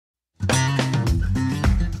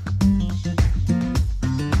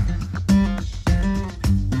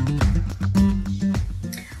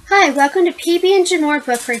Hi, welcome to PB&J'More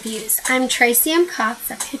Book Reviews. I'm Tracey M.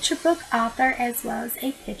 Cox, a picture book author as well as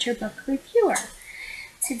a picture book reviewer.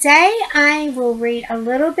 Today I will read a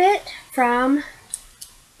little bit from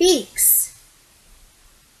Beaks.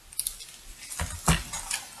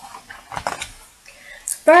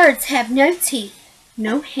 Birds have no teeth,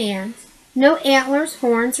 no hands, no antlers,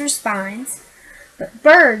 horns, or spines, but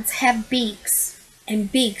birds have beaks,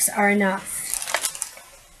 and beaks are enough.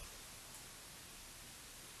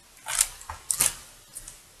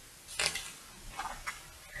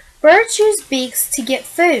 Birds use beaks to get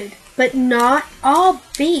food, but not all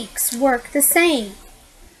beaks work the same.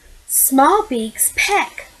 Small beaks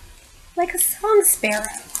peck, like a song sparrow.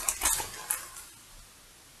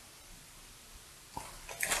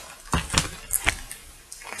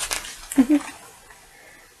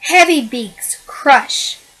 Heavy beaks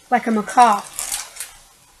crush, like a macaw.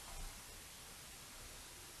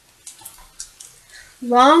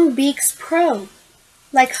 Long beaks probe,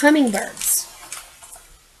 like hummingbirds.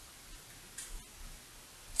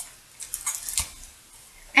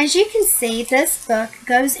 As you can see, this book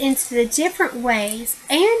goes into the different ways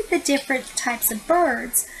and the different types of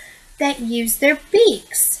birds that use their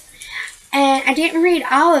beaks. And I didn't read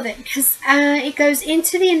all of it because it goes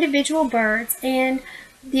into the individual birds and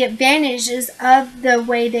the advantages of the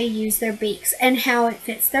way they use their beaks and how it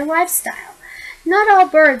fits their lifestyle. Not all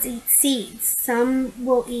birds eat seeds. Some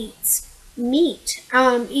will eat meat.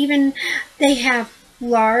 Even they have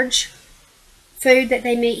large food that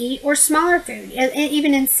they may eat or smaller food.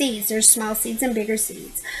 Even in seeds, there's small seeds and bigger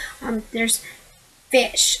seeds. There's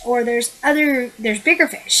fish, or there's bigger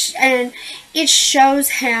fish, and it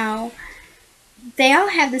shows how they all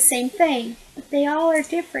have the same thing, but they all are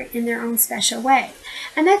different in their own special way.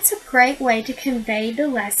 And that's a great way to convey the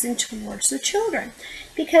lesson towards the children,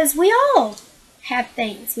 because we all have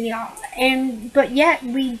things, but yet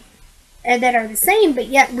we that are the same, but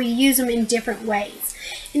yet we use them in different ways.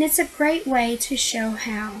 And it's a great way to show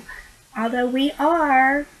how, although we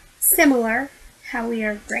are similar, how we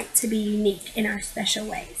are great to be unique in our special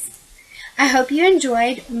ways. I hope you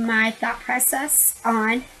enjoyed my thought process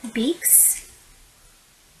on Beaks.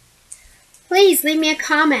 Please leave me a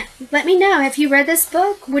comment. Let me know if you read this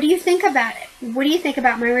book. What do you think about it? What do you think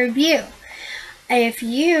about my review? If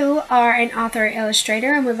you are an author or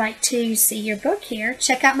illustrator and would like to see your book here,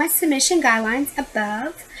 check out my submission guidelines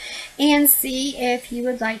above and see if you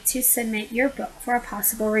would like to submit your book for a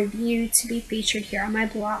possible review to be featured here on my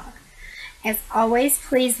blog. As always,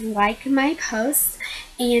 please like my posts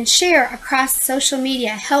and share across social media.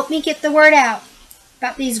 Help me get the word out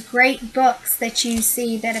about these great books that you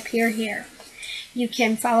see that appear here. You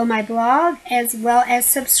can follow my blog as well as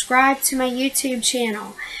subscribe to my YouTube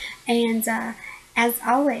channel. And as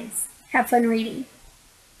always, have fun reading.